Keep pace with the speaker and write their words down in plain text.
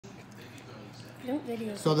Don't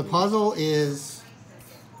video. So the puzzle is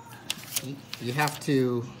you have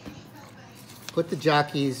to put the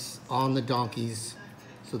jockeys on the donkeys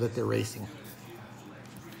so that they're racing.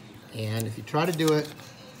 And if you try to do it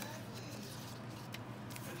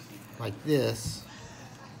like this,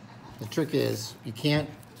 the trick is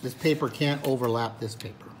this paper can't overlap this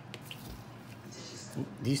paper.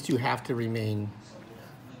 These two have to remain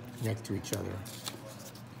next to each other.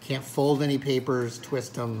 Can't fold any papers,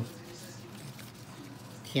 twist them.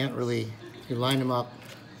 Can't really, you line them up,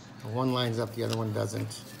 one lines up, the other one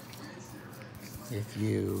doesn't. If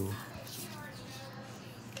you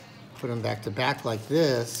put them back to back like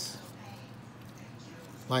this,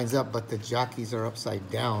 lines up, but the jockeys are upside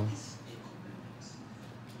down.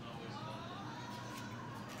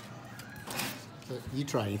 You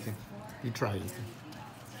try, Ethan. You try, Ethan.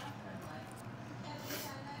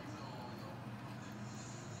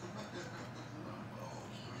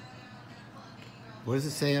 What does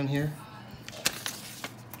it say on here? It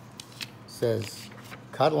says,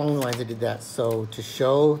 cut along the lines. I did that. So to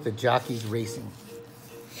show the jockeys racing.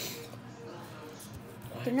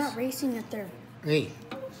 They're not racing at their... Hey.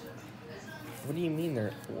 What do you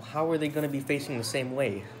mean how are they going to be facing the same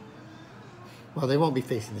way? Well, they won't be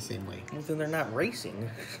facing the same way. Well, then they're not racing.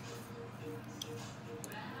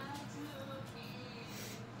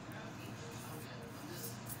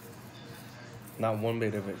 Not one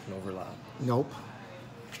bit of it can overlap. Nope.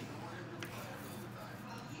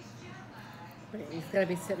 But he's got to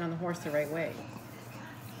be sitting on the horse the right way.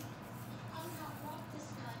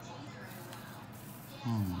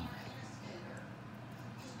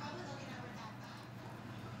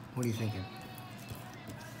 What are you thinking?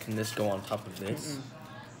 Can this go on top of this?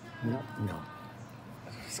 No.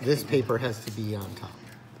 This paper has to be on top.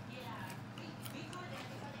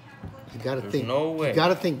 You got to think. No way. You got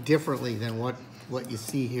to think differently than what you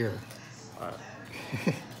see here.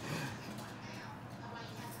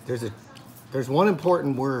 There's one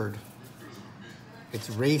important word. It's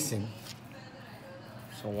racing.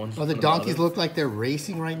 So one's Oh, the donkeys look like they're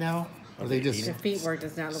racing right now? Or are they just Their feet work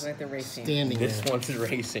does not look like they're racing. standing This there? one's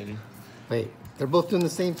racing. Wait, they're both doing the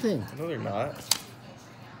same thing. No, they're not.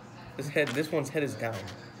 This one's head is down.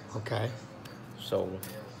 Okay. So.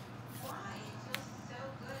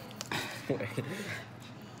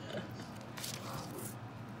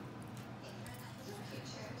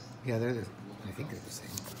 Yeah, I think they're the same.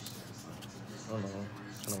 I don't know.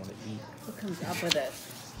 I don't want to eat. Who comes up with it?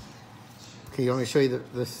 Okay, you want me to show you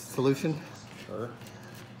the solution? Sure.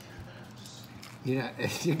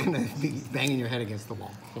 You're gonna be banging your head against the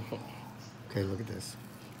wall. Okay, look at this.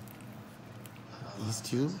 These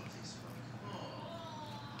two.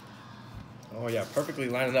 Oh yeah, perfectly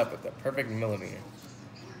lined up at the perfect millimeter.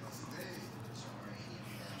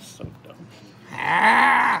 So dumb.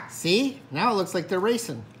 Ah! See? Now it looks like they're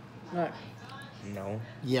racing. Look, No.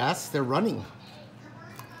 Yes, they're running.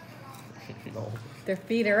 No. their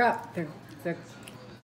feet are up. They're